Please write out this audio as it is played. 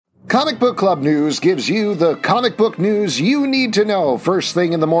Comic Book Club News gives you the comic book news you need to know first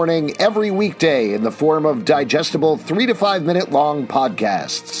thing in the morning every weekday in the form of digestible 3 to 5 minute long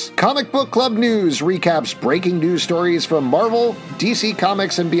podcasts. Comic Book Club News recaps breaking news stories from Marvel, DC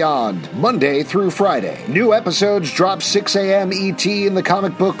Comics, and beyond, Monday through Friday. New episodes drop 6 a.m. ET in the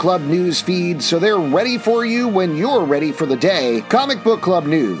Comic Book Club News feed, so they're ready for you when you're ready for the day. Comic Book Club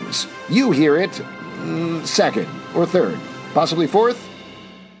News. You hear it second or third, possibly fourth.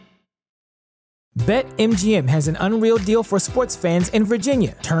 BetMGM has an unreal deal for sports fans in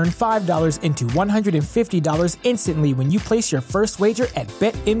Virginia. Turn $5 into $150 instantly when you place your first wager at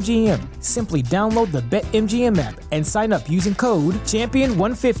BetMGM. Simply download the BetMGM app and sign up using code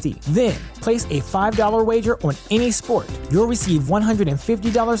Champion150. Then, place a $5 wager on any sport. You'll receive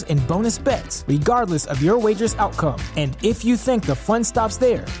 $150 in bonus bets, regardless of your wager's outcome. And if you think the fun stops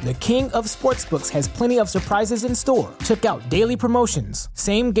there, the King of Sportsbooks has plenty of surprises in store. Check out daily promotions,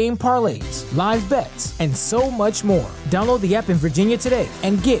 same-game parlays, live bets, and so much more. Download the app in Virginia today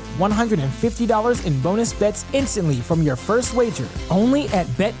and get $150 in bonus bets instantly from your first wager. Only at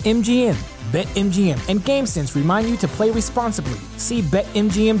BetMGM. BetMGM and GameSense remind you to play responsibly. See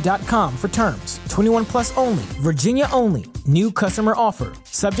BetMGM.com for terms. 21 plus only. Virginia only. New customer offer.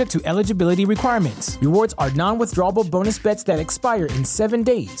 Subject to eligibility requirements. Rewards are non-withdrawable bonus bets that expire in 7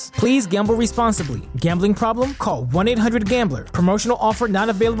 days. Please gamble responsibly. Gambling problem? Call 1-800-GAMBLER. Promotional offer not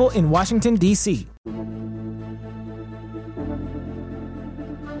available in Washington, D.C.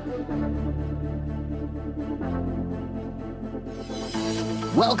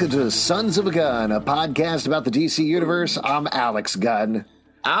 Welcome to Sons of a Gun, a podcast about the DC Universe. I'm Alex Gunn.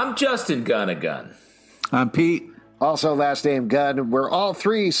 I'm Justin Gunn. I'm Pete. Also last name Gunn. We're all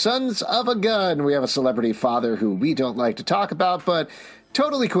three sons of a gun. We have a celebrity father who we don't like to talk about, but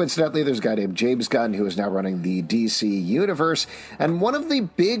totally coincidentally, there's a guy named James Gunn who is now running the DC Universe. And one of the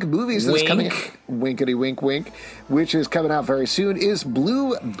big movies that's coming out, winkety wink wink, which is coming out very soon, is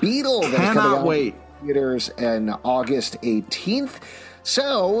Blue Beetle. That's coming out in theaters on August 18th.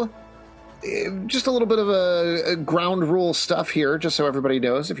 So, just a little bit of a ground rule stuff here, just so everybody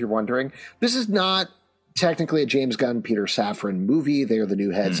knows, if you're wondering. This is not technically a James Gunn, Peter Safran movie. They are the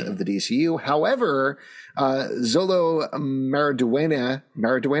new heads of the DCU. However, Zolo Maraduena,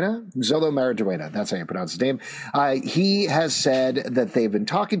 that's how you pronounce his name. He has said that they've been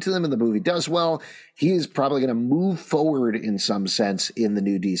talking to them and the movie does well. He is probably going to move forward in some sense in the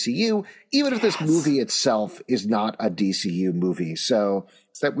new DCU, even if this movie itself is not a DCU movie. So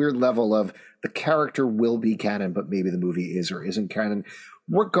it's that weird level of the character will be canon, but maybe the movie is or isn't canon.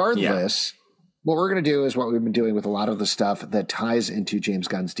 Regardless, what we're going to do is what we've been doing with a lot of the stuff that ties into James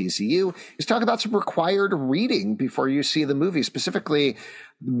Gunn's DCU is talk about some required reading before you see the movie. Specifically,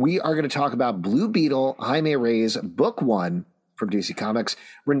 we are going to talk about Blue Beetle, Jaime Reyes, Book 1 from DC Comics,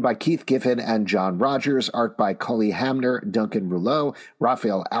 written by Keith Giffen and John Rogers, art by Cully Hamner, Duncan Rouleau,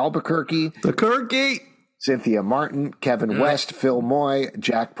 Raphael Albuquerque, Cynthia Martin, Kevin West, Phil Moy,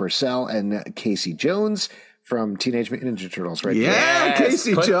 Jack Purcell, and Casey Jones from Teenage Mutant Ninja Turtles, right? Yeah,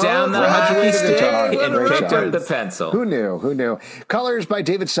 Casey Jones. Put down the hockey stick and picked up the pencil. Who knew? Colors by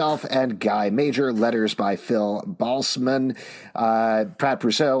David Self and Guy Major. Letters by Phil Balsman, Pat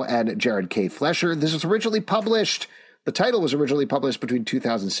Brousseau, and Jared K. Flesher. This was originally published. The title was originally published between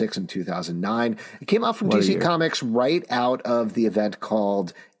 2006 and 2009. It came out from DC Comics right out of the event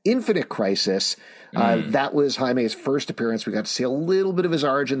called Infinite Crisis. That was Jaime's first appearance. We got to see a little bit of his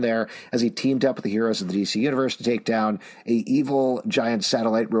origin there as he teamed up with the heroes of the DC Universe to take down a evil giant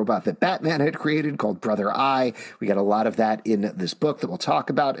satellite robot that Batman had created called Brother Eye. We got a lot of that in this book that we'll talk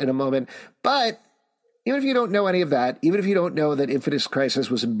about in a moment. But even if you don't know any of that, even if you don't know that Infinite Crisis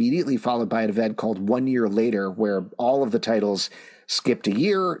was immediately followed by an event called 1 Year Later, where all of the titles skipped a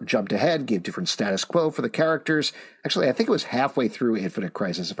year, jumped ahead, gave different status quo for the characters. Actually, I think it was halfway through Infinite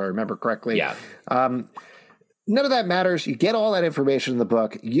Crisis, if I remember correctly. Yeah. None of that matters. You get all that information in the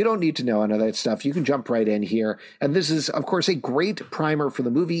book. You don't need to know any of that stuff. You can jump right in here. And this is, of course, a great primer for the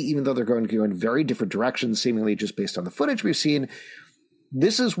movie, even though they're going to go in very different directions, seemingly just based on the footage we've seen.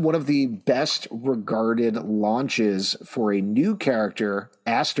 This is one of the best regarded launches for a new character,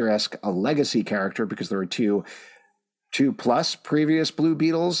 asterisk, a legacy character, because there are two plus previous Blue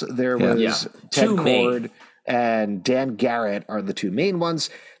Beetles. There was Ted Cord and Dan Garrett are the two main ones.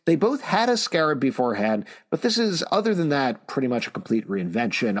 They both had a Scarab beforehand, but this is, other than that, pretty much a complete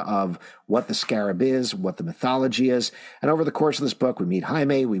reinvention of what the Scarab is, what the mythology is. And over the course of this book, we meet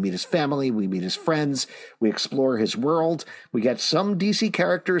Jaime, we meet his family, we meet his friends, we explore his world, we get some DC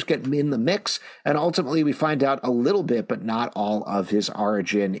characters get in the mix, and ultimately we find out a little bit, but not all of his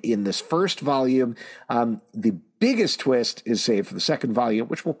origin in this first volume. The biggest twist is saved for the second volume,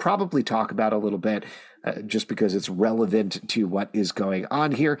 which we'll probably talk about a little bit, just because it's relevant to what is going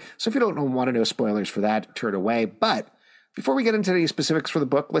on here. So if you don't want to know spoilers for that, turn away. But before we get into any specifics for the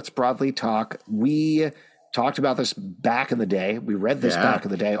book, let's broadly talk. We talked about this back in the day. We read this back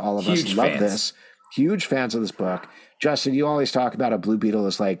in the day. All of us love this. Huge fans of this book. Justin, you always talk about a Blue Beetle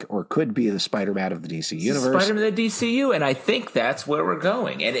as like, or could be the Spider-Man of the DC universe. Spider-Man of the DCU, and I think that's where we're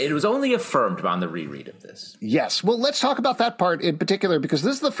going. And it was only affirmed on the reread of this. Yes. Well, let's talk about that part in particular, because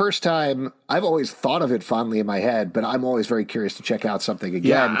this is the first time I've always thought of it fondly in my head, but I'm always very curious to check out something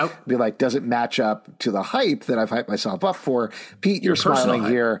again. Yeah, be like, does it match up to the hype that I've hyped myself up for? Pete, you're smiling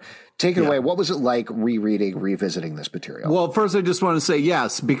here. Take it away. What was it like revisiting this material? Well, first, I just want to say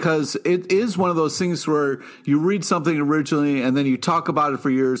yes, because it is one of those things where you read something originally and then you talk about it for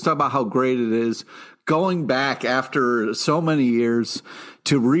years, talk about how great it is. Going back after so many years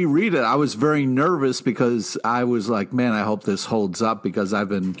to reread it, I was very nervous because I was like, man, I hope this holds up, because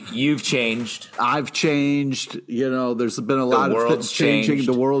You've changed. I've changed. You know, there's been a lot of things changing.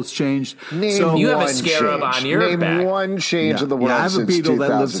 The world's changed. You have a scarab on your back. Name one change of the world. Yeah, I have a beetle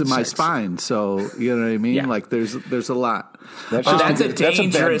that lives 2006. in my spine. So, you know what I mean? Yeah. Like, there's a lot. That's a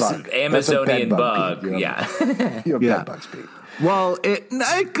dangerous Amazonian bug. Yeah. You have bed bugs, Pete. Well, it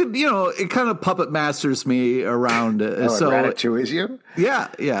could, it kind of puppet masters me around. So Ratatouille's you? Yeah.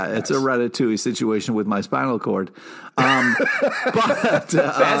 It's a Ratatouille situation with my spinal cord. But that's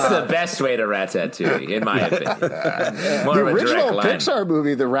the best way to Ratatouille, in my opinion. The original Pixar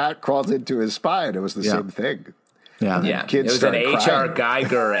movie, the rat crawled into his spine. It was the same thing. Yeah. It was an H.R.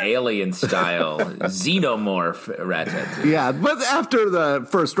 Geiger alien style xenomorph Ratatouille. Yeah, but after the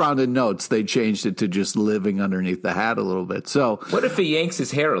first round of notes, they changed it to just living underneath the hat a little bit. So, what if he yanks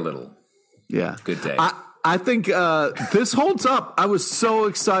his hair a little? Yeah, good day. I think this holds up. I was so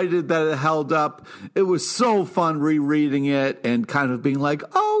excited that it held up. It was so fun rereading it and kind of being like,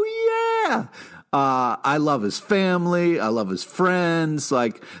 oh yeah. I love his family. I love his friends.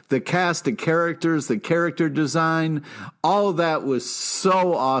 Like, the cast of characters, the character design, all of that was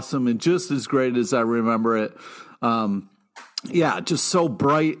so awesome and just as great as I remember it. Just so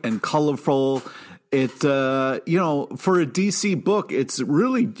bright and colorful. It, for a DC book, it's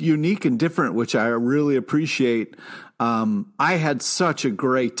really unique and different, which I really appreciate. I had such a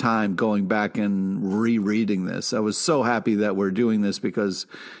great time going back and rereading this. I was so happy that we're doing this because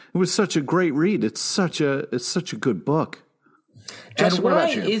it was such a great read. It's such a good book. And why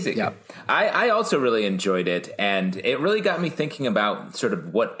is it? Yeah. I also really enjoyed it, and it really got me thinking about sort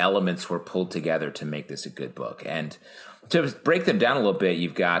of what elements were pulled together to make this a good book. And to break them down a little bit,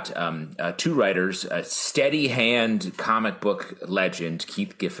 you've got two writers, a steady hand comic book legend,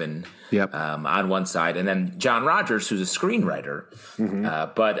 Keith Giffen, on one side, and then John Rogers, who's a screenwriter,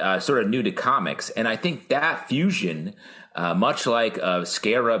 but sort of new to comics. And I think that fusion, much like a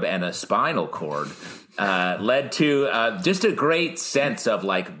scarab and a spinal cord, led to just a great sense of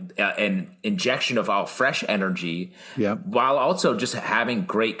like an injection of all fresh energy, while also just having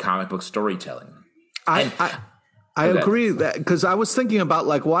great comic book storytelling. I agree that, because I was thinking about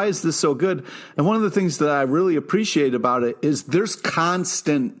like, why is this so good? And one of the things that I really appreciate about it is there's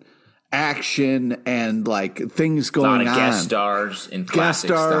constant action and like things going on. A lot of guest stars in classic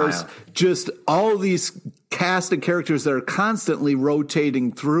style. Just all these cast of characters that are constantly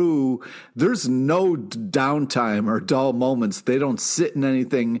rotating through. There's no downtime or dull moments. They don't sit in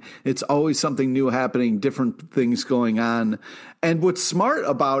anything. It's always something new happening, different things going on. And what's smart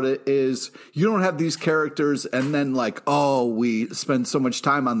about it is you don't have these characters and then like, oh, we spend so much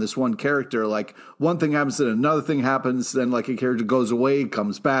time on this one character. Like, one thing happens, then another thing happens, then like a character goes away,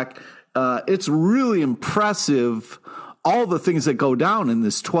 comes back. It's really impressive, all the things that go down in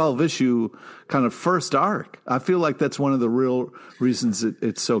this 12-issue kind of first arc. I feel like that's one of the real reasons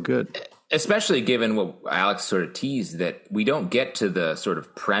it's so good. Especially given what Alex sort of teased, that we don't get to the sort of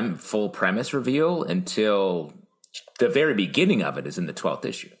full premise reveal until the very beginning of it is in the 12th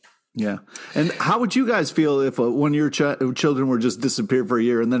issue. Yeah. And how would you guys feel if one of your children were just disappeared for a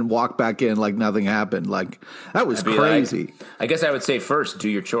year and then walk back in like nothing happened? Like, that was crazy. Like, I guess I would say first, do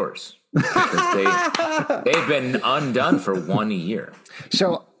your chores. Because they've been undone for 1 year.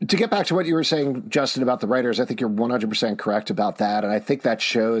 So to get back to what you were saying, Justin, about the writers, I think you're 100% correct about that. And I think that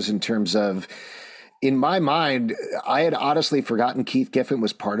shows in terms of, in my mind, I had honestly forgotten Keith Giffen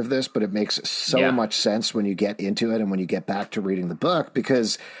was part of this, but it makes so much sense when you get into it and when you get back to reading the book,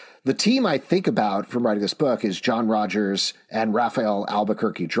 because The team I think about from writing this book is John Rogers and Raphael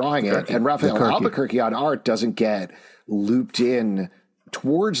Albuquerque drawing it. And Raphael Albuquerque on art doesn't get looped in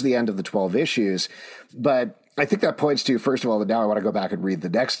towards the end of the 12 issues. But I think that points to, first of all, that now I want to go back and read the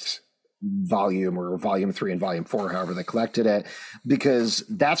next volume, or volume 3 and volume 4, however they collected it, because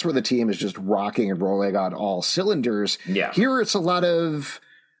that's where the team is just rocking and rolling on all cylinders. Yeah. Here it's a lot of,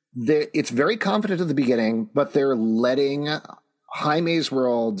 it's very confident at the beginning, but they're letting Jaime's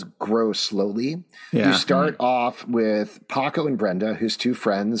world grow slowly. Yeah. You start off with Paco and Brenda, who's two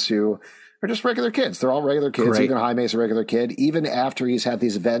friends who are just regular kids. They're all regular kids. Great. Even Jaime's a regular kid. Even after he's had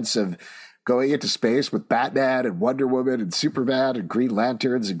these events of going into space with Batman and Wonder Woman and Superman and Green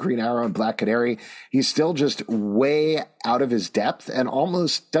Lanterns and Green Arrow and Black Canary, he's still just way out of his depth and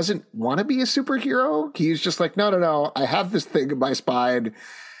almost doesn't want to be a superhero. He's just like, no, I have this thing in my spine.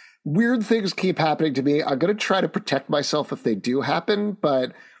 Weird things keep happening to me. I'm going to try to protect myself if they do happen,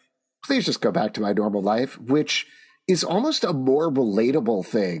 but please just go back to my normal life, which is almost a more relatable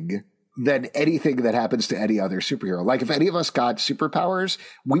thing than anything that happens to any other superhero. Like, if any of us got superpowers,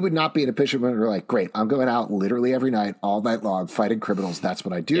 we would not be in a position where we're like, great, I'm going out literally every night, all night long, fighting criminals. That's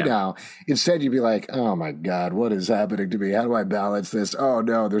what I do now. Instead, you'd be like, oh my God, what is happening to me? How do I balance this? Oh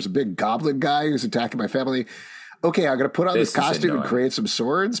no, there's a big goblin guy who's attacking my family. Okay, I'm going to put on this costume and create some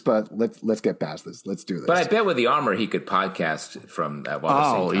swords, but let's get past this. Let's do this. But I bet with the armor, he could podcast from that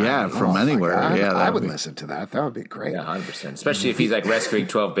one. From anywhere. Yeah, I would listen to that. That would be great. Yeah, 100%. Especially if he's like rescuing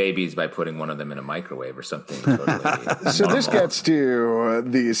 12 babies by putting one of them in a microwave or something. Totally so this gets to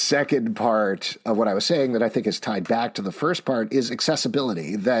the second part of what I was saying that I think is tied back to the first part, is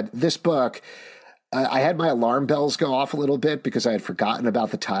accessibility. That this book, I had my alarm bells go off a little bit because I had forgotten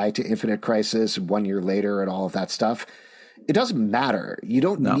about the tie to Infinite Crisis 1 year later and all of that stuff. It doesn't matter. You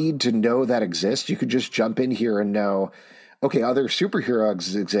don't need to know that exists. You could just jump in here and know, okay, other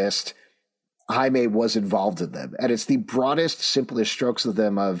superheroes exist. Jaime was involved in them. And it's the broadest, simplest strokes of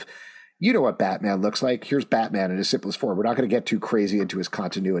them of, you know what Batman looks like. Here's Batman in his simplest form. We're not going to get too crazy into his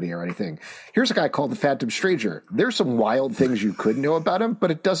continuity or anything. Here's a guy called the Phantom Stranger. There's some wild things you could know about him,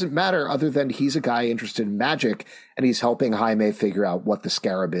 but it doesn't matter other than he's a guy interested in magic, and he's helping Jaime figure out what the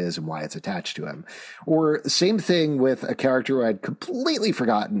scarab is and why it's attached to him. Or same thing with a character who I'd completely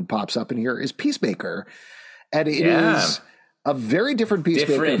forgotten pops up in here is Peacemaker. And it is a very different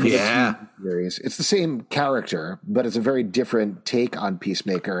Peacemaker from the series. It's the same character, but it's a very different take on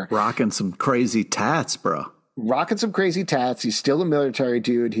Peacemaker. Rocking some crazy tats, bro. Rocking some crazy tats. He's still a military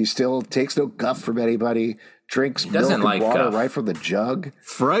dude. He still takes no guff from anybody. Drinks milk and water right from the jug.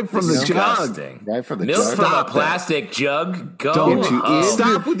 Right from the jug. Right from the milk jug. Milk from a plastic jug. Go. Don't you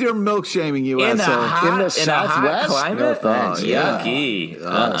stop with your milk shaming, you asshole. In the Southwest? Climate? No thanks. Yucky.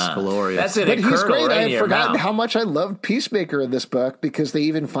 That's glorious. That's it. But he's great. Right I had forgotten how much I loved Peacemaker in this book because they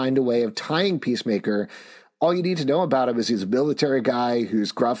even find a way of tying Peacemaker. All you need to know about him is he's a military guy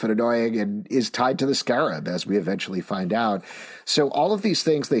who's gruff and annoying and is tied to the scarab, as we eventually find out. So all of these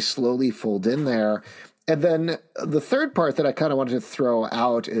things, they slowly fold in there. And then the third part that I kind of wanted to throw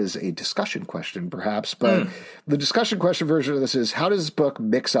out is a discussion question, perhaps. But the discussion question version of this is, how does this book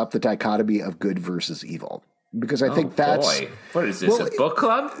mix up the dichotomy of good versus evil? Because I think that's... Boy. What is this, a book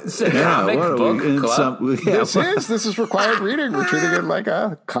club? It's a comic book club? This is required reading. We're treating it like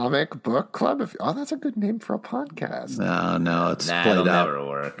a comic book club. That's a good name for a podcast. No, it's played it'll out. Never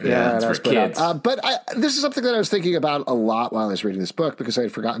work. Yeah, it's for kids. But this is something that I was thinking about a lot while I was reading this book because I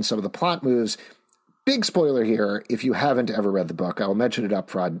had forgotten some of the plot moves. Big spoiler here, if you haven't ever read the book, I'll mention it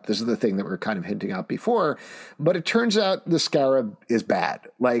up front. This is the thing that we're kind of hinting at before, but it turns out the scarab is bad.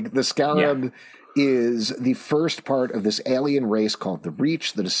 Like, the scarab is the first part of this alien race called the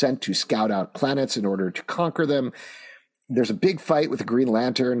Reach, the descent to scout out planets in order to conquer them. There's a big fight with the Green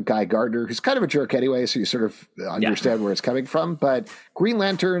Lantern, Guy Gardner, who's kind of a jerk anyway, so you sort of understand where it's coming from. But Green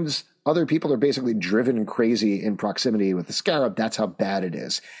Lanterns, other people are basically driven crazy in proximity with the scarab. That's how bad it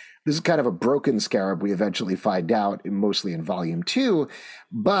is. This is kind of a broken scarab, we eventually find out, mostly in volume 2.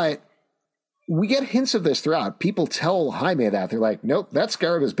 But we get hints of this throughout. People tell Jaime that. They're like, nope, that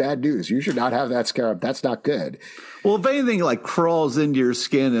scarab is bad news. You should not have that scarab. That's not good. Well, if anything like crawls into your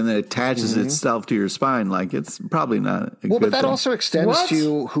skin and then attaches itself to your spine, like, it's probably not a good thing. But that also extends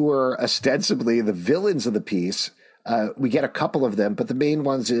to who are ostensibly the villains of the piece. We get a couple of them, but the main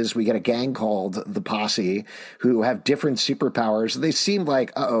ones is we get a gang called the Posse who have different superpowers. They seem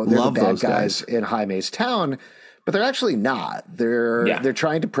like, they're the bad guys in Jaime's town. But they're actually not. They're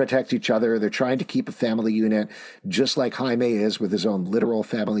trying to protect each other. They're trying to keep a family unit, just like Jaime is with his own literal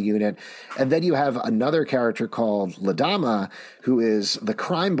family unit. And then you have another character called La Dama, who is the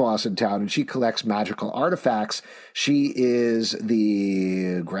crime boss in town, and she collects magical artifacts. She is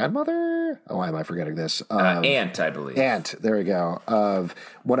the grandmother? Oh, why am I forgetting this? Aunt, I believe. Aunt, there we go, of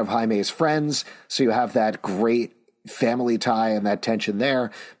one of Jaime's friends. So you have that great family tie and that tension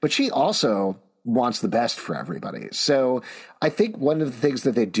there. But she also wants the best for everybody. So I think one of the things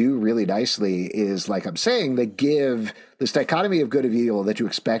that they do really nicely is, like I'm saying, they give this dichotomy of good and evil that you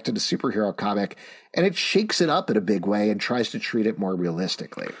expect in a superhero comic, and it shakes it up in a big way and tries to treat it more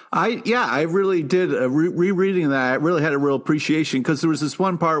realistically. I really did. Rereading that, I really had a real appreciation, because there was this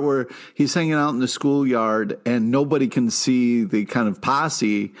one part where he's hanging out in the schoolyard and nobody can see the kind of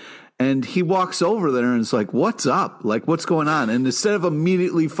posse. And he walks over there and is like, what's up? Like, what's going on? And instead of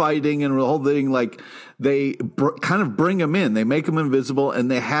immediately fighting and the whole thing, like, they kind of bring him in. They make him invisible, and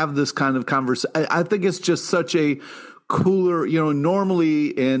they have this kind of conversation. I think it's just such a cooler, normally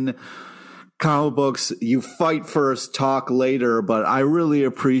in comic books, you fight first, talk later, but I really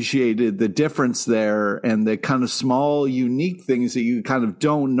appreciated the difference there and the kind of small, unique things that you kind of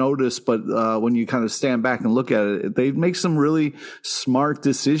don't notice, but when you kind of stand back and look at it, they make some really smart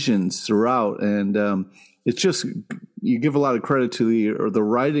decisions throughout, and it's just, you give a lot of credit to the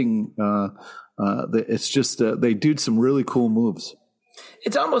writing. It's just they did some really cool moves.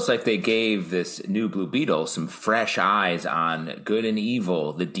 It's almost like they gave this new Blue Beetle some fresh eyes on good and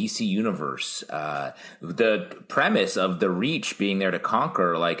evil, the DC universe, the premise of the Reach being there to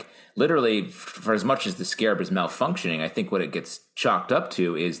conquer. Like, literally, for as much as the Scarab is malfunctioning, I think what it gets chalked up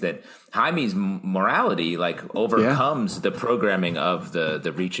to is that Jaime's morality, like, overcomes the programming of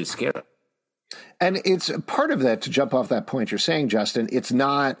the Reach's Scarab. And it's part of that, to jump off that point you're saying, Justin, it's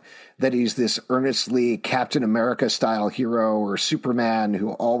not that he's this earnestly Captain America-style hero or Superman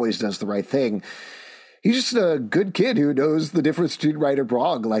who always does the right thing. He's just a good kid who knows the difference between right and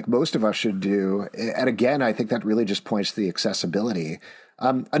wrong, like most of us should do. And again, I think that really just points to the accessibility.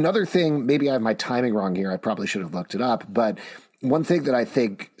 Another thing, maybe I have my timing wrong here, I probably should have looked it up, but one thing that I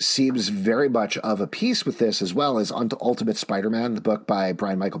think seems very much of a piece with this as well is Ultimate Spider-Man, the book by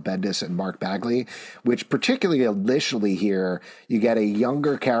Brian Michael Bendis and Mark Bagley, which particularly initially here, you get a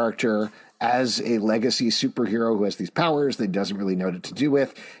younger character as a legacy superhero who has these powers that he doesn't really know what to do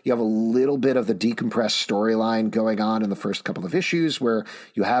with. You have a little bit of the decompressed storyline going on in the first couple of issues where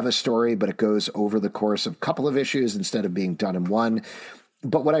you have a story, but it goes over the course of a couple of issues instead of being done in one.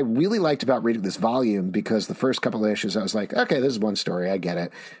 But what I really liked about reading this volume, because the first couple of issues I was like, okay, this is one story, I get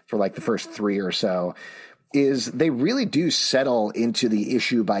it, for like the first three or so, is they really do settle into the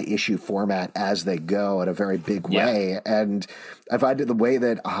issue by issue format as they go in a very big way. And I find the way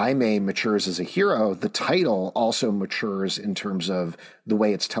that Jaime matures as a hero, the title also matures in terms of the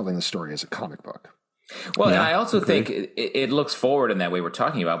way it's telling the story as a comic book. Well, and I also think it looks forward in that way we're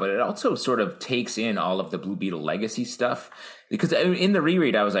talking about, but it also sort of takes in all of the Blue Beetle legacy stuff. Because in the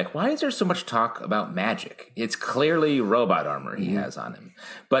reread, I was like, why is there so much talk about magic? It's clearly robot armor he has on him.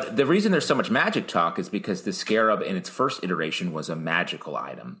 But the reason there's so much magic talk is because the Scarab in its first iteration was a magical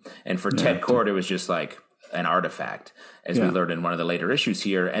item. And for Ted Kord, it was just like an artifact, as we learned in one of the later issues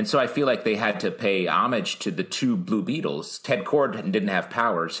here. And so I feel like they had to pay homage to the two Blue Beetles. Ted Kord didn't have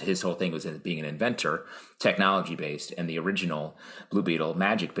powers. His whole thing was being an inventor, technology-based, and the original Blue Beetle,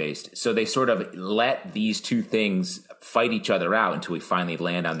 magic-based. So they sort of let these two things fight each other out until we finally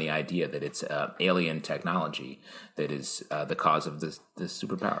land on the idea that it's alien technology that is the cause of the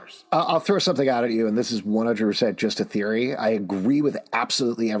superpowers. I'll throw something out at you, and this is 100% just a theory. I agree with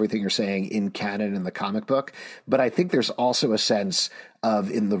absolutely everything you're saying in canon in the comic book, but I think there's also a sense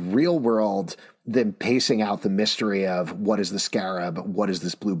of, in the real world, them pacing out the mystery of what is the Scarab, what is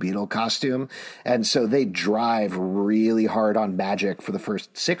this Blue Beetle costume. And so they drive really hard on magic for the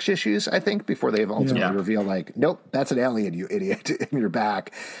first 6 issues, I think, before they've ultimately revealed, like, nope, that's an alien, you idiot, in your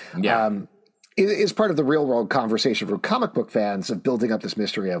back. Is part of the real world conversation for comic book fans of building up this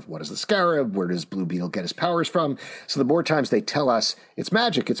mystery of what is the Scarab, where does Blue Beetle get his powers from. So the more times they tell us it's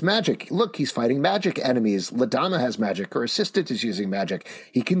magic, look, he's fighting magic enemies, La Dama has magic, her assistant is using magic,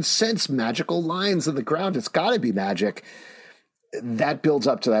 he can sense magical lines in the ground, it's got to be magic. That builds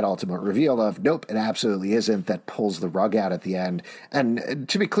up to that ultimate reveal of, nope, it absolutely isn't, that pulls the rug out at the end. And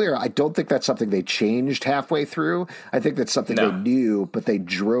to be clear, I don't think that's something they changed halfway through. I think that's something they knew, but they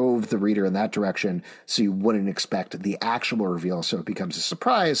drove the reader in that direction so you wouldn't expect the actual reveal, so it becomes a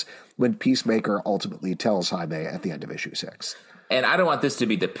surprise when Peacemaker ultimately tells Jaime at the end of issue 6. And I don't want this to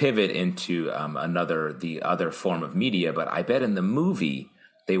be the pivot into the other form of media, but I bet in the movie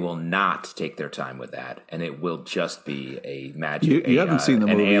They will not take their time with that, and it will just be a magic. You haven't seen the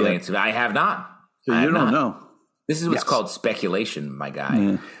movie yet. I have not. So you don't know. This is what's called speculation, my guy.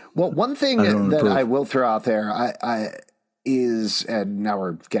 Yeah. Well, one thing that I will throw out there is, and now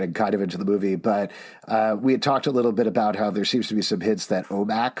we're getting kind of into the movie, but we had talked a little bit about how there seems to be some hints that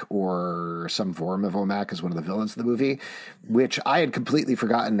OMAC or some form of OMAC is one of the villains of the movie, which I had completely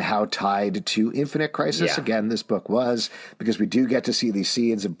forgotten how tied to Infinite Crisis. Yeah. Again, this book was, because we do get to see these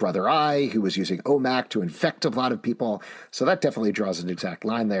scenes of Brother Eye, who was using OMAC to infect a lot of people. So that definitely draws an exact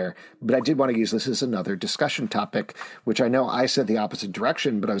line there. But I did want to use this as another discussion topic, which I know I said the opposite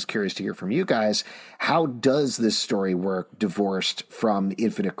direction, but I was curious to hear from you guys. How does this story work divorced from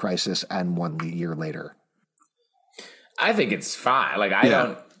Infinite Crisis and 1 year later? I think it's fine. Like, I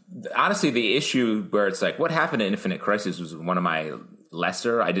don't, honestly, the issue where it's like, what happened to Infinite Crisis was one of my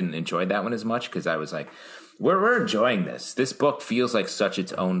lesser. I didn't enjoy that one as much because I was like, we're enjoying this. This book feels like such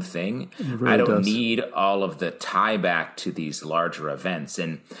its own thing. Really I don't does. need all of the tie back to these larger events.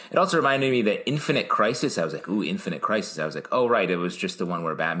 And it also reminded me that Infinite Crisis, I was like, ooh, Infinite Crisis. I was like, oh, right. It was just the one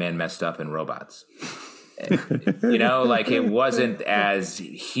where Batman messed up and robots. You know, like, it wasn't as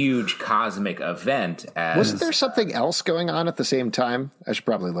huge cosmic event as... Wasn't there something else going on at the same time? I should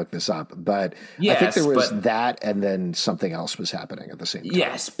probably look this up, but yes, I think there was that, and then something else was happening at the same time.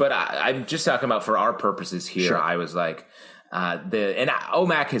 Yes, but I'm just talking about for our purposes here. Sure. I was like,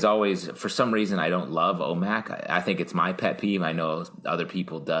 OMAC has always, for some reason, I don't love OMAC. I think it's my pet peeve. I know other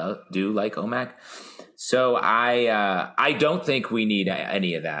people do like OMAC. So I don't think we need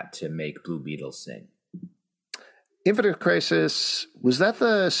any of that to make Blue Beetle sing. Infinite Crisis, was that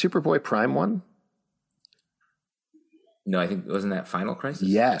the Superboy Prime one? No, I think, wasn't that Final Crisis?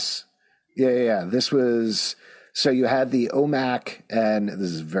 Yes. Yeah. This was, so you had the OMAC, and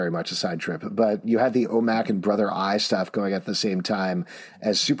this is very much a side trip, but you had the OMAC and Brother Eye stuff going at the same time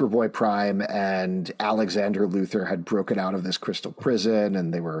as Superboy Prime and Alexander Luthor had broken out of this crystal prison,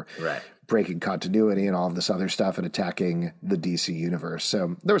 and they were breaking continuity and all of this other stuff and attacking the DC universe.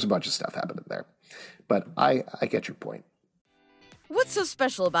 So there was a bunch of stuff happening there. But I get your point. What's so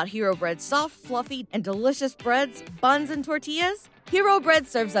special about Hero Bread's soft, fluffy, and delicious breads, buns, and tortillas? Hero Bread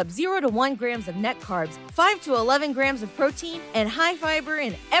serves up 0 to 1 grams of net carbs, 5 to 11 grams of protein, and high fiber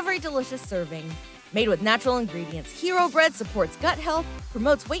in every delicious serving. Made with natural ingredients, Hero Bread supports gut health,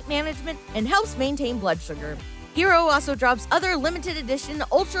 promotes weight management, and helps maintain blood sugar. Hero also drops other limited edition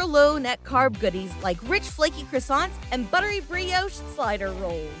ultra-low net carb goodies like rich flaky croissants and buttery brioche slider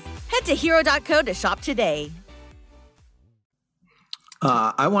rolls. Head to hero.co to shop today.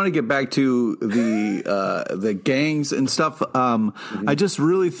 I want to get back to the gangs and stuff. I just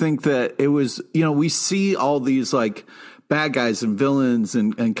really think that it was, we see all these like bad guys and villains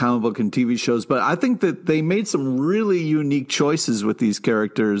and comic book and TV shows, but I think that they made some really unique choices with these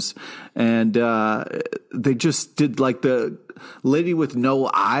characters, and they just did, like, the lady with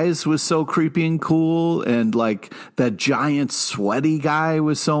no eyes was so creepy and cool, and like that giant sweaty guy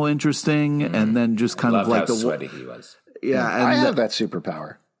was so interesting, and then just kind of like how sweaty he was. Yeah, and I have that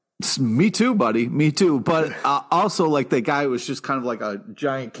superpower. Me too, buddy. Me too. But also, like, the guy was just kind of like a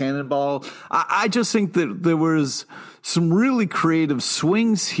giant cannonball. I just think that there was some really creative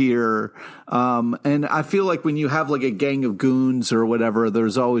swings here. And I feel like when you have like a gang of goons or whatever,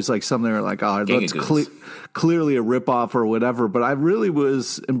 there's always like something like, oh, that's clearly a ripoff or whatever. But I really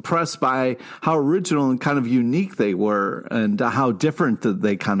was impressed by how original and kind of unique they were, and how different that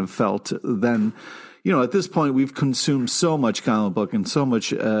they kind of felt than. At this point, we've consumed so much comic book and so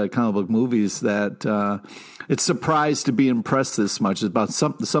much comic book movies that it's surprised to be impressed this much about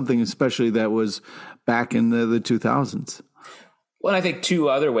something especially that was back in the 2000s. Well, I think two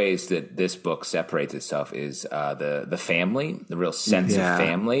other ways that this book separates itself is the family, the real sense of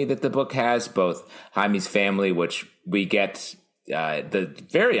family that the book has, both Jaime's family, which we get the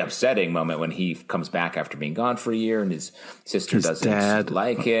very upsetting moment when he comes back after being gone for a year and his sister doesn't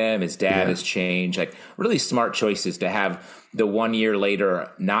like him. His dad has changed. Like, really smart choices to have the 1 year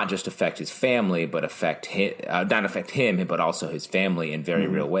later not just affect his family, but affect him, not affect him, but also his family in very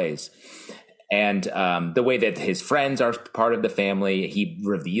real ways. And the way that his friends are part of the family, he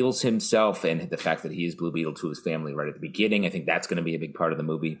reveals himself and the fact that he is Blue Beetle to his family right at the beginning. I think that's going to be a big part of the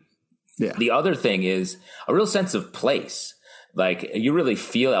movie. Yeah. The other thing is a real sense of place. Like, you really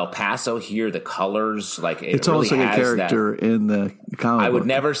feel El Paso here, the colors. Like, it's really almost like a character in the comic book. I would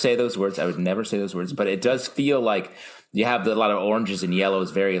never say those words. But it does feel like you have a lot of oranges and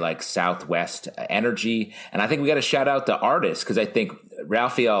yellows, very like Southwest energy. And I think we got to shout out the artists, because I think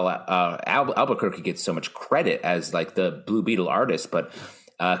Raphael Albuquerque gets so much credit as like the Blue Beetle artist, but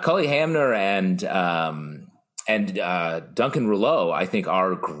Cully Hamner and Duncan Rouleau, I think,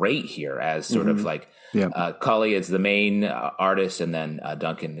 are great here as sort of like Cully is the main artist, and then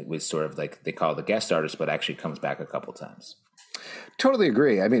Duncan was sort of like they call it the guest artist, but actually comes back a couple times. Totally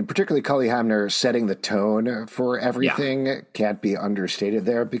agree. I mean, particularly Cully Hamner setting the tone for everything can't be understated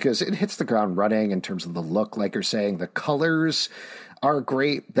there, because it hits the ground running in terms of the look, like you're saying. The colors are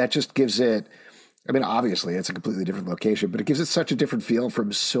great. That just gives it, I mean, obviously it's a completely different location, but it gives it such a different feel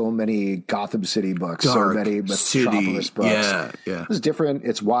from so many Gotham City books, Dark so many Metropolis books. Yeah. It's different.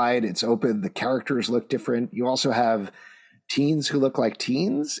 It's wide. It's open. The characters look different. You also have teens who look like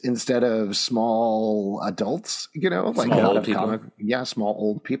teens instead of small adults, you know, like small old people. Small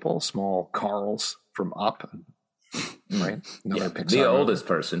old people, small Carls from Up, right? Another Pixar the movie. oldest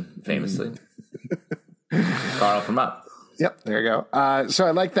person, famously. Carl from Up. Yep, there you go. So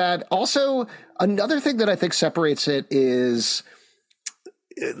I like that. Also, another thing that I think separates it is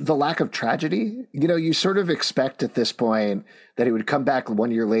the lack of tragedy. You know, you sort of expect at this point that he would come back 1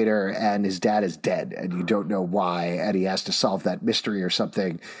 year later and his dad is dead and you don't know why, and he has to solve that mystery or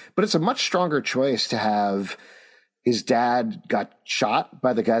something. But it's a much stronger choice to have his dad got shot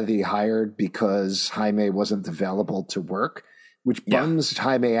by the guy that he hired because Jaime wasn't available to work, which bums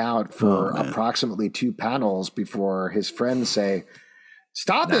Jaime out for approximately 2 panels before his friends say,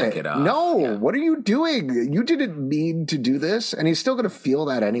 "Stop it. No, what are you doing? You didn't mean to do this." And he's still going to feel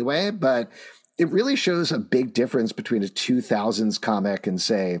that anyway. But it really shows a big difference between a 2000s comic and,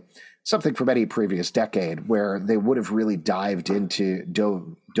 say, something from any previous decade, where they would have really dove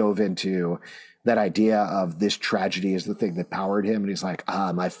into that idea of this tragedy is the thing that powered him. And he's like,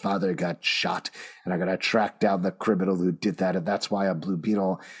 my father got shot and I got to track down the criminal who did that. And that's why I'm Blue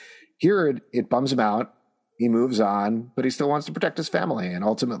Beetle. Here, it bums him out. He moves on, but he still wants to protect his family. And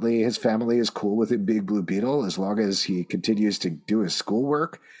ultimately, his family is cool with him being Blue Beetle as long as he continues to do his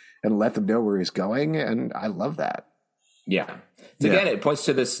schoolwork and let them know where he's going. And I love that. Yeah. So again, it points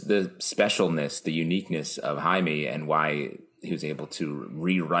to the specialness, the uniqueness of Jaime and why he was able to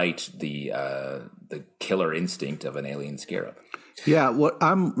rewrite the killer instinct of an alien scarab. Yeah, what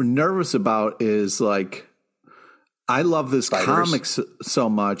I'm nervous about is, like, I love this comic so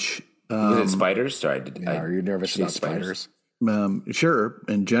much. Is it spiders? Sorry, are you nervous about spiders? Sure,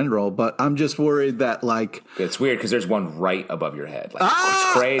 in general, but I'm just worried that, like, it's weird because there's one right above your head. Like,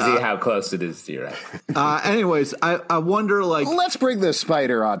 it's crazy how close it is to your head. Anyways, I wonder, like, let's bring the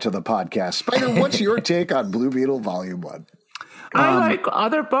spider onto the podcast. Spider, what's your take on Blue Beetle Volume 1? I like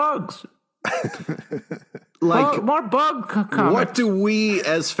other bugs. Like, more bug comics. What do we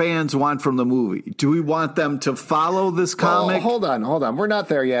as fans want from the movie? Do we want them to follow this comic? Hold on. We're not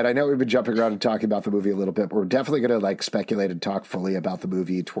there yet. I know we've been jumping around and talking about the movie a little bit. We're definitely going to, like, speculate and talk fully about the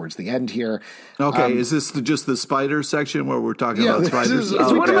movie towards the end here. Okay, is this just the spider section where we're talking about spiders?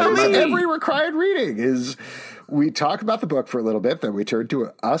 What about every required reading is we talk about the book for a little bit, then we turn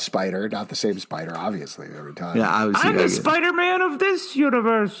to a spider, not the same spider, obviously, every time. Yeah, obviously. I'm the Spider-Man of this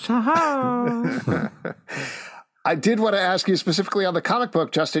universe. I did want to ask you specifically on the comic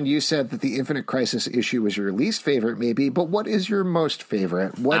book, Justin. You said that the Infinite Crisis issue was your least favorite, maybe, but what is your most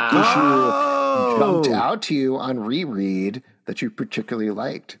favorite? What issue jumped out to you on reread that you particularly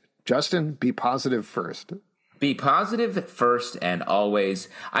liked? Justin, be positive first. Be positive first and always.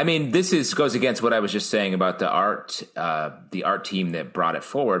 I mean, this goes against what I was just saying about the art team that brought it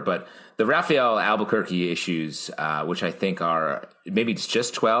forward. But the Raphael Albuquerque issues, which I think are maybe it's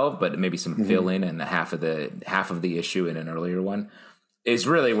just 12, but maybe some fill in and half of the issue in an earlier one, is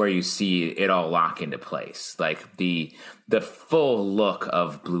really where you see it all lock into place. Like the full look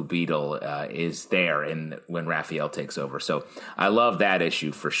of Blue Beetle is there when Raphael takes over. So I love that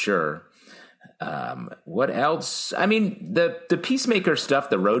issue for sure. What else? I mean, the Peacemaker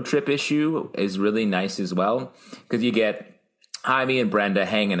stuff, the road trip issue is really nice as well, because you get Jaime and Brenda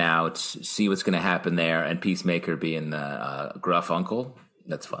hanging out, see what's going to happen there, and Peacemaker being the gruff uncle.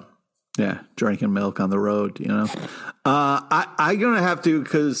 That's fun. Yeah, drinking milk on the road, you know. I'm gonna have to,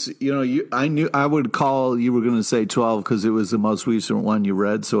 because I knew I would call you were going to say 12 because it was the most recent one you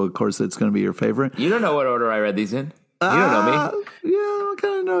read, so of course it's going to be your favorite. You don't know what order I read these in. You don't know me. Yeah, I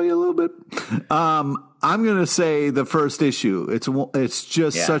kind of know you a little bit. I'm going to say the first issue. It's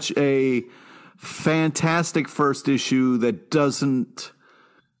just such a fantastic first issue that doesn't,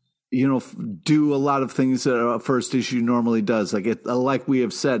 do a lot of things that a first issue normally does. Like we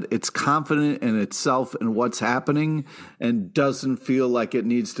have said, it's confident in itself and what's happening, and doesn't feel like it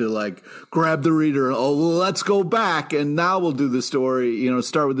needs to, like, grab the reader and, let's go back and now we'll do the story.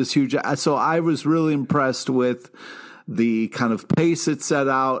 Start with this huge. So I was really impressed with the kind of pace it set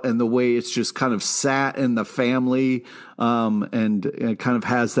out and the way it's just kind of sat in the family, and it kind of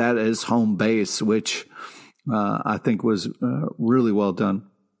has that as home base, which I think was really well done.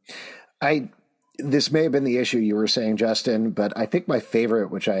 This may have been the issue you were saying, Justin, but I think my favorite,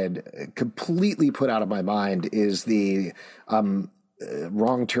 which I had completely put out of my mind, is the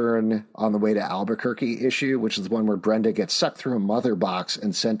wrong turn on the way to Albuquerque issue, which is the one where Brenda gets sucked through a mother box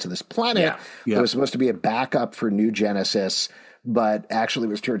and sent to this planet that was supposed to be a backup for New Genesis, but actually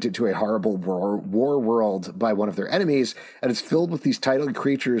was turned into a horrible war world by one of their enemies. And it's filled with these tiny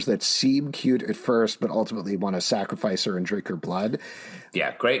creatures that seem cute at first, but ultimately want to sacrifice her and drink her blood.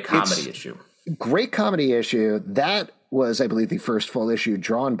 Yeah, great comedy issue. Great comedy issue. That was, I believe, the first full issue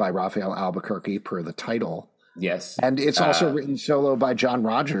drawn by Raphael Albuquerque per the title. Yes. And it's also written solo by John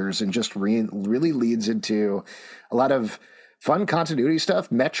Rogers and just really leads into a lot of fun continuity stuff.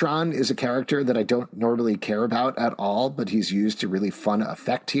 Metron is a character that I don't normally care about at all, but he's used to really fun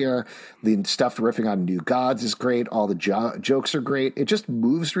effect here. The stuff riffing on New Gods is great. All the jokes are great. It just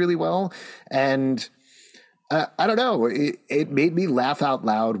moves really well. And I don't know. It made me laugh out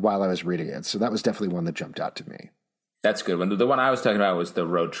loud while I was reading it. So that was definitely one that jumped out to me. That's good. The one I was talking about was the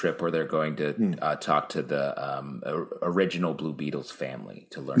road trip where they're going to talk to the original Blue Beetle's family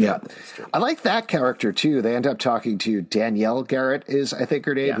to learn about the history. I like that character, too. They end up talking to Danielle Garrett is, I think,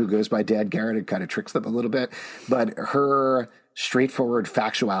 her name, who goes by Dad Garrett and kind of tricks them a little bit. But her straightforward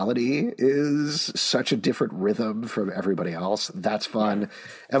factuality is such a different rhythm from everybody else. That's fun.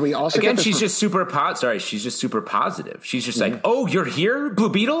 And we also she's just super she's just super positive. She's just like, oh, you're here, Blue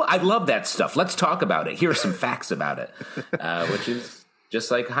Beetle? I love that stuff. Let's talk about it. Here are some facts about it. Which is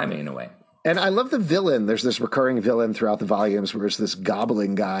just like Jaime in a way. And I love the villain. There's this recurring villain throughout the volumes where it's this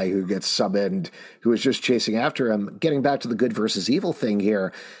gobbling guy who gets summoned, who is just chasing after him. Getting back to the good versus evil thing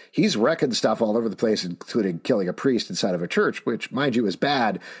here, he's wrecking stuff all over the place, including killing a priest inside of a church, which, mind you, is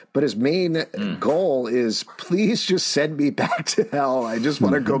bad. But his main goal is, please just send me back to hell. I just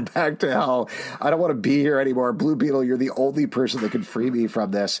want to go back to hell. I don't want to be here anymore. Blue Beetle, you're the only person that can free me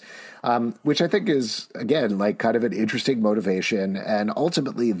from this. Which I think is, again, like kind of an interesting motivation. And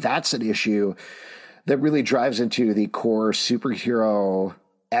ultimately, that's an issue that really drives into the core superhero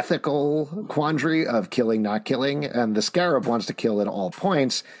ethical quandary of killing, not killing. And the Scarab wants to kill at all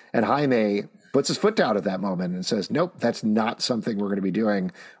points. And Jaime puts his foot down at that moment and says, nope, that's not something we're going to be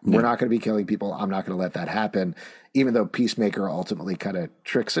doing. We're not going to be killing people. I'm not going to let that happen. Even though Peacemaker ultimately kind of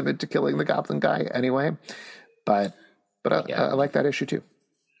tricks him into killing the Goblin guy anyway. But I like that issue too.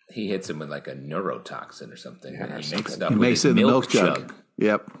 He hits him with like a neurotoxin or something. Yeah, he makes it up. He makes it in the milk jug.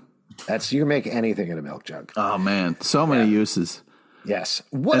 Yep. You can make anything in a milk jug. Oh man, so many uses. Yes.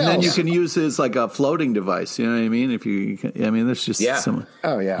 Then you can use it as like a floating device. You know what I mean? There's just some.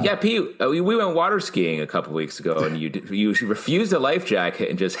 Oh yeah. Yeah, Pete. We went water skiing a couple weeks ago, and you refused a life jacket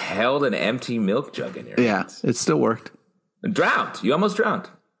and just held an empty milk jug in your hands. Yeah, it still worked. And drowned. You almost drowned.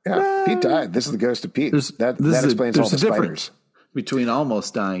 Yeah, Pete died. This is the ghost of Pete. That explains all the spiders. Between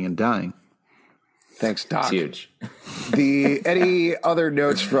almost dying and dying. Thanks, Doc. It's huge. Any other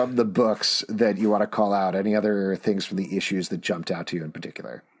notes from the books that you want to call out? Any other things from the issues that jumped out to you in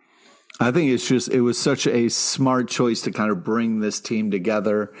particular? I think it was such a smart choice to kind of bring this team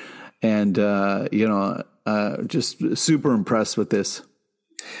together, and just super impressed with this.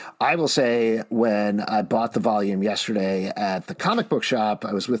 I will say, when I bought the volume yesterday at the comic book shop,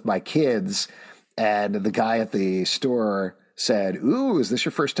 I was with my kids, and the guy at the store said, ooh, is this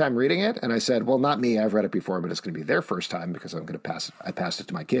your first time reading it? And I said, well, not me. I've read it before, but it's going to be their first time because I'm going to pass it. I passed it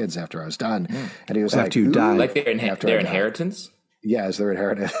to my kids after I was done. And he was after you died. Like their inheritance? Yeah, it's their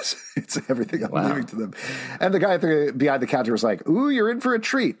inheritance. It's everything I'm leaving to them. And the guy behind the counter was like, ooh, you're in for a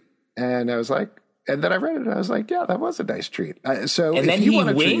treat. And I was like, and then I read it and I was like, yeah, that was a nice treat. And then he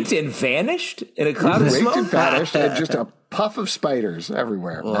winked and vanished in a cloud of smoke? Winked and vanished and just a puff of spiders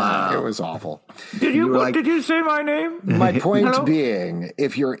everywhere. Wow. It was awful. Did you say my name? My point being,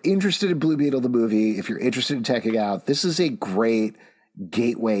 if you're interested in Blue Beetle, the movie, if you're interested in checking out, this is a great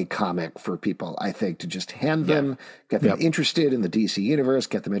gateway comic for people, I think, to just hand them, get them interested in the DC universe,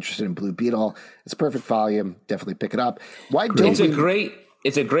 get them interested in Blue Beetle. It's a perfect volume. Definitely pick it up.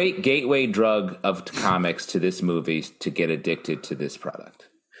 It's a great gateway drug of comics to this movie to get addicted to this product.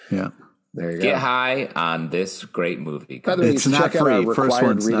 Yeah. There you go. Get high on this great movie. By the way, it's not check free. out our required First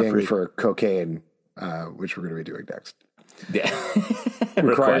one's reading not free. for cocaine, which we're going to be doing next. Yeah.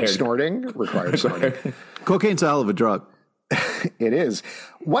 Required snorting. Cocaine's a hell of a drug. It is.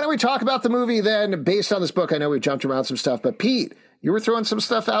 Why don't we talk about the movie then, based on this book? I know we've jumped around some stuff, but Pete, You were throwing some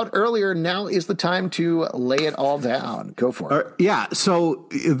stuff out earlier. Now is the time to lay it all down. Go for it. Yeah. So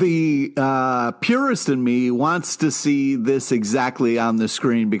the purist in me wants to see this exactly on the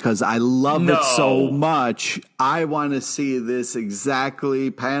screen because I love it so much. I want to see this exactly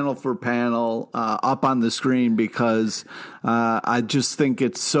panel for panel up on the screen because I just think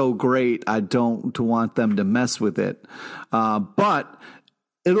it's so great. I don't want them to mess with it. But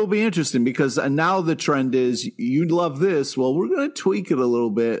it'll be interesting because now the trend is you love this. Well, we're going to tweak it a little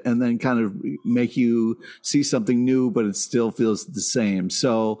bit and then kind of make you see something new, but it still feels the same.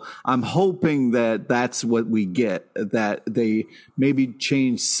 So I'm hoping that that's what we get, that they maybe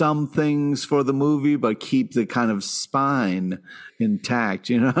change some things for the movie, but keep the kind of spine intact.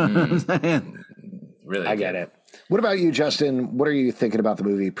 You know what I'm saying? Really, I get it. What about you, Justin? What are you thinking about the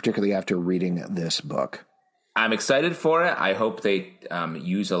movie, particularly after reading this book? I'm excited for it. I hope they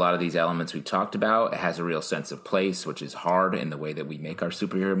use a lot of these elements we talked about. It has a real sense of place, which is hard in the way that we make our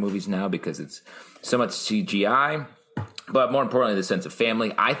superhero movies now because it's so much CGI. But more importantly, the sense of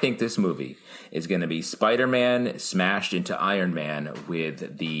family. I think this movie is going to be Spider-Man smashed into Iron Man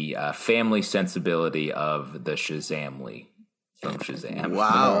with the family sensibility of the Shazamly from Shazam.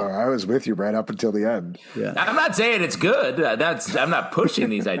 Wow. I was with you right up until the end. Yeah. I'm not saying it's good. I'm not pushing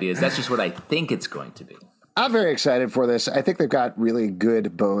these ideas. That's just what I think it's going to be. I'm very excited for this. I think they've got really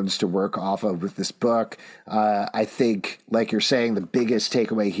good bones to work off of with this book. I think, like you're saying, the biggest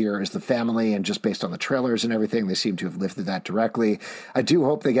takeaway here is the family, and just based on the trailers and everything, they seem to have lifted that directly. I do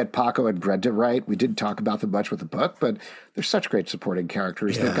hope they get Paco and Brenda right. We didn't talk about them much with the book, but they're such great supporting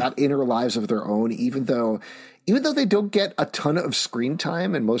characters. Yeah. They've got inner lives of their own, even though they don't get a ton of screen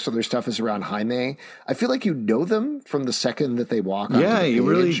time and most of their stuff is around Jaime, I feel like you know them from the second that they walk on the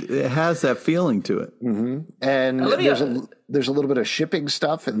page. It has that feeling to it. Mm-hmm. And there's a little bit of shipping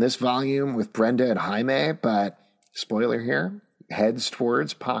stuff in this volume with Brenda and Jaime, but spoiler here, heads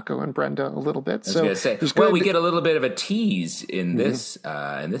towards Paco and Brenda a little bit. I was going to say, we get a little bit of a tease in this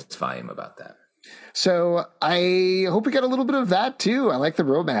volume about that. So I hope we get a little bit of that too. I like the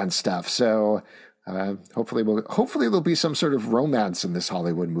romance stuff. So hopefully there'll be some sort of romance in this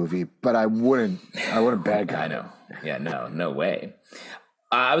Hollywood movie, but I wouldn't beg on I know. Yeah, no way.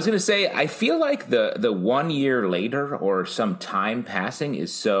 I was going to say, I feel like the 1 year later or some time passing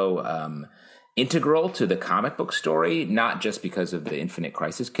is so integral to the comic book story, not just because of the Infinite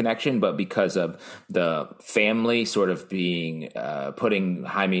Crisis connection, but because of the family sort of being putting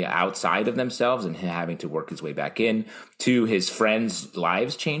Jaime outside of themselves and him having to work his way back in, to his friends'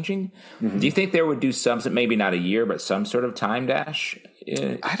 lives changing. Mm-hmm. Do you think there would do some, maybe not a year, but some sort of time dash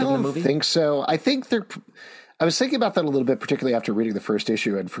I don't think so. I think I was thinking about that a little bit, particularly after reading the first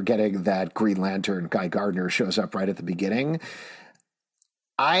issue and forgetting that Green Lantern Guy Gardner shows up right at the beginning.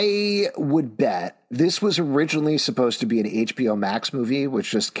 I would bet this was originally supposed to be an HBO Max movie, which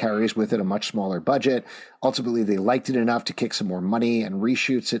just carries with it a much smaller budget. Ultimately, they liked it enough to kick some more money and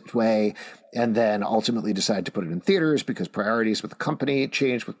reshoots its way, and then ultimately decided to put it in theaters because priorities with the company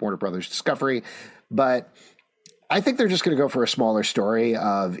changed with Warner Brothers Discovery. But I think they're just going to go for a smaller story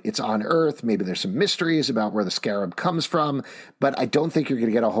of it's on Earth. Maybe there's some mysteries about where the Scarab comes from, but I don't think you're going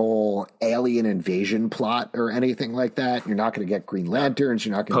to get a whole alien invasion plot or anything like that. You're not going to get Green Lanterns.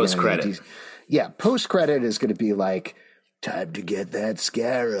 You're not going to get post-credit. Yeah, post-credit is going to be like, time to get that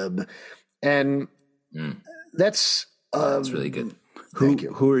Scarab. And that's really good. Thank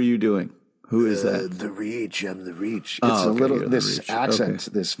you. Who are you doing? Who is that? The Reach. I'm the Reach. It's this accent,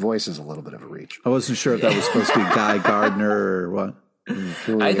 this voice is a little bit of a reach. I wasn't sure if that was supposed to be Guy Gardner or what.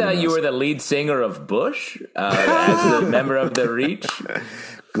 I thought you were the lead singer of Bush as a member of the Reach.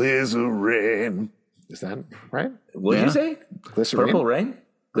 Glycerin. Is that right? What did you say? Glycerin? Purple Rain?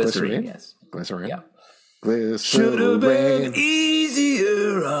 Glycerin, yes. Glycerin? Yeah. Glycerin. Should have been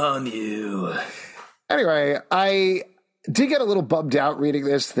easier on you. Anyway, I did get a little bummed out reading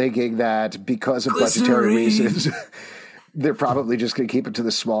this, thinking that because of budgetary reasons, they're probably just going to keep it to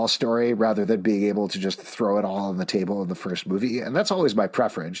the small story rather than being able to just throw it all on the table in the first movie. And that's always my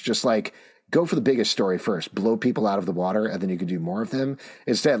preference. Just like, go for the biggest story first, blow people out of the water, and then you can do more of them.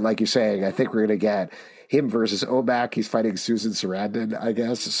 Instead, like you're saying, I think we're going to get him versus Omac. He's fighting Susan Sarandon, I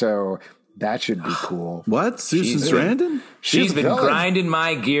guess. So that should be cool. What? Susan Sarandon? She's been grinding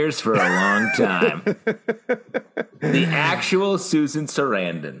my gears for a long time. The actual Susan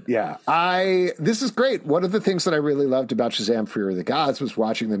Sarandon. Yeah. This is great. One of the things that I really loved about Shazam! Fury of the Gods was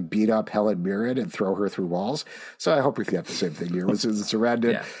watching them beat up Helen Mirren and throw her through walls. So I hope we get the same thing here with Susan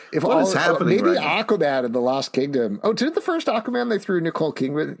Sarandon. Yeah. What is happening maybe right Aquaman in the Lost Kingdom. Oh, did the first Aquaman, they threw Nicole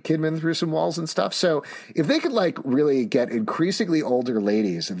Kidman through some walls and stuff? So if they could really get increasingly older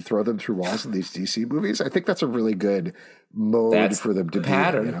ladies and throw them through walls in these DC movies, I think that's a really good mode for them to be.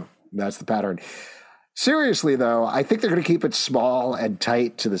 Pattern. That's the pattern. Seriously, though, I think they're going to keep it small and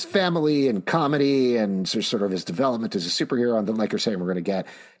tight to this family and comedy and sort of his development as a superhero. And then, like you're saying, we're going to get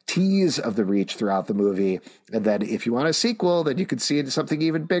tease of the Reach throughout the movie. And then if you want a sequel, then you could see it something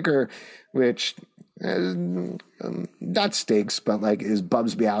even bigger, which not stinks, but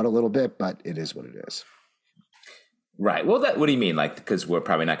bums me out a little bit, but it is what it is. Right. Well, what do you mean? Because we're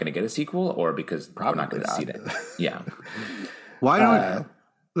probably not going to get a sequel, or because we're not going to see it? Yeah. Why don't...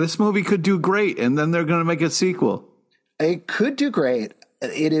 This movie could do great, and then they're going to make a sequel. It could do great.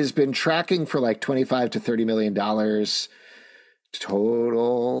 It has been tracking for $25 to $30 million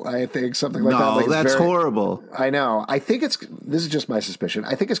total, I think, something like that. No, that's horrible. I know. I think this is just my suspicion.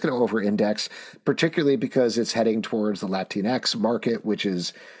 I think it's going to over-index, particularly because it's heading towards the Latinx market, which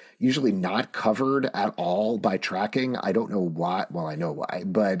is usually not covered at all by tracking. I don't know why. Well, I know why,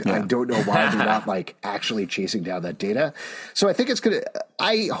 but I don't know why they're not actually chasing down that data. So I think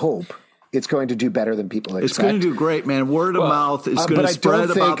I hope it's going to do better than people expect. It's going to do great, man. Word of mouth is going to spread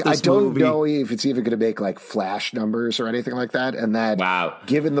about this movie. I don't know if it's even going to make flash numbers or anything like that. And that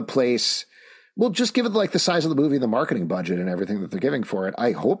given the place, well, just given the size of the movie, the marketing budget and everything that they're giving for it,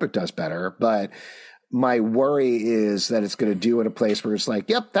 I hope it does better. But my worry is that it's going to do in a place where it's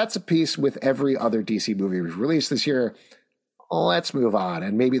yep, that's a piece with every other DC movie we've released this year. Let's move on.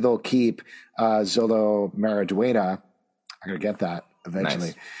 And maybe they'll keep Zolo Mariduena. I'm going to get that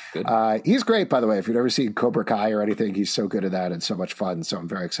eventually. Nice. He's great, by the way. If you've ever seen Cobra Kai or anything, he's so good at that and so much fun. So I'm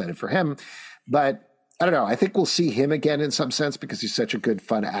very excited for him. But I don't know. I think we'll see him again in some sense because he's such a good,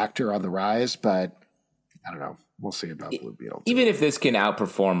 fun actor on the rise. But I don't know. We'll see about Blue Beetle. Even if this can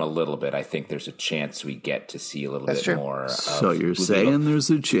outperform a little bit, I think there's a chance we get to see a little bit more. So you're saying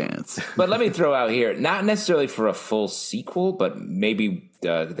there's a chance. But let me throw out here, not necessarily for a full sequel, but maybe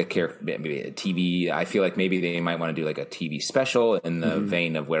the character, maybe a TV. I feel like maybe they might want to do a TV special in the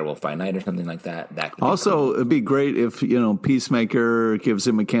vein of Werewolf by Night or something like that. That could also, cool. It'd be great if Peacemaker gives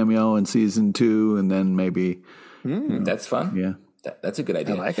him a cameo in season 2, and then maybe that's fun. Yeah. That's a good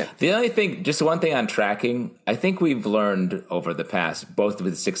idea. I like it. The only thing, just one thing on tracking, I think we've learned over the past, both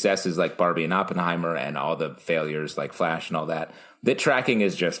with successes like Barbie and Oppenheimer and all the failures like Flash and all that tracking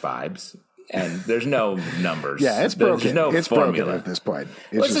is just vibes. And there's no numbers. Yeah, it's broken. There's no it's formula broken at this point.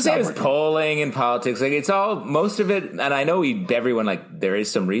 It's the same as polling and politics. It's all, most of it, and I know everyone, there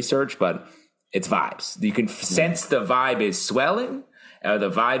is some research, but it's vibes. You can sense the vibe is swelling.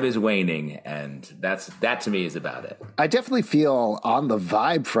 The vibe is waning, and that to me is about it. I definitely feel on the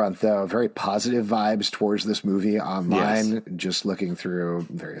vibe front, though, very positive vibes towards this movie online. Yes. Just looking through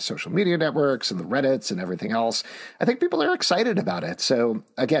various social media networks and the Reddits and everything else, I think people are excited about it. So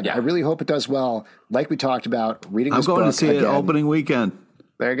again, I really hope it does well. Like we talked about, reading this book I'm going to see it opening weekend.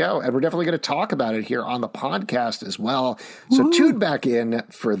 There you go. And we're definitely going to talk about it here on the podcast as well. So tune back in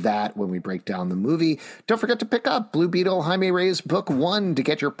for that when we break down the movie. Don't forget to pick up Blue Beetle, Jaime Reyes Book 1 to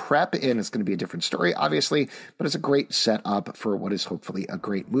get your prep in. It's going to be a different story, obviously, but it's a great setup for what is hopefully a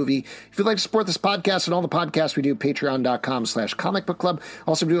great movie. If you'd like to support this podcast and all the podcasts we do, patreon.com/Comic Book Club.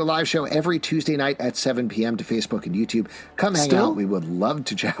 Also do a live show every Tuesday night at 7 p.m. to Facebook and YouTube. Come hang out. We would love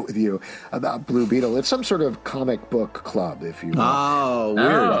to chat with you about Blue Beetle. It's some sort of comic book club, if you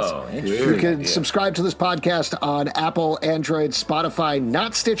want. You can subscribe to this podcast on Apple, Android, Spotify,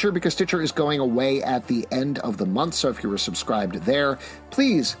 not Stitcher, because Stitcher is going away at the end of the month. So if you were subscribed there,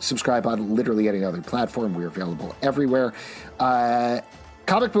 please subscribe on literally any other platform. We're available everywhere.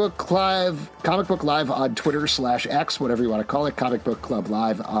 Comic Book Live on Twitter /X, whatever you want to call it. Comic Book Club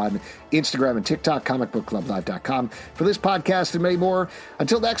Live on Instagram and TikTok, comicbookclublive.com. For this podcast and many more,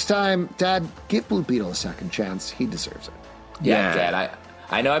 until next time, Dad, give Blue Beetle a second chance. He deserves it. Yeah, Dad,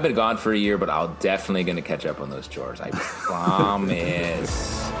 I know I've been gone for a year, but I'm definitely going to catch up on those chores. I promise.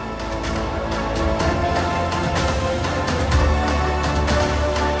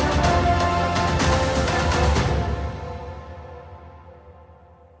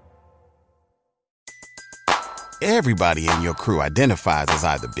 Everybody in your crew identifies as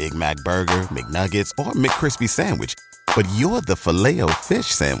either Big Mac Burger, McNuggets, or McCrispy Sandwich. But you're the Filet-O-Fish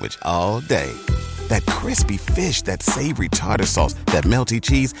Sandwich all day. That crispy fish, that savory tartar sauce, that melty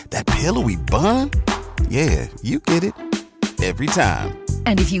cheese, that pillowy bun. Yeah, you get it. Every time.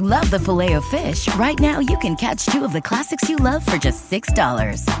 And if you love the Filet-O-Fish, right now you can catch 2 of the classics you love for just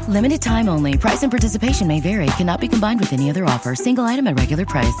 $6. Limited time only. Price and participation may vary. Cannot be combined with any other offer. Single item at regular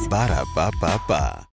price. Ba-da-ba-ba-ba.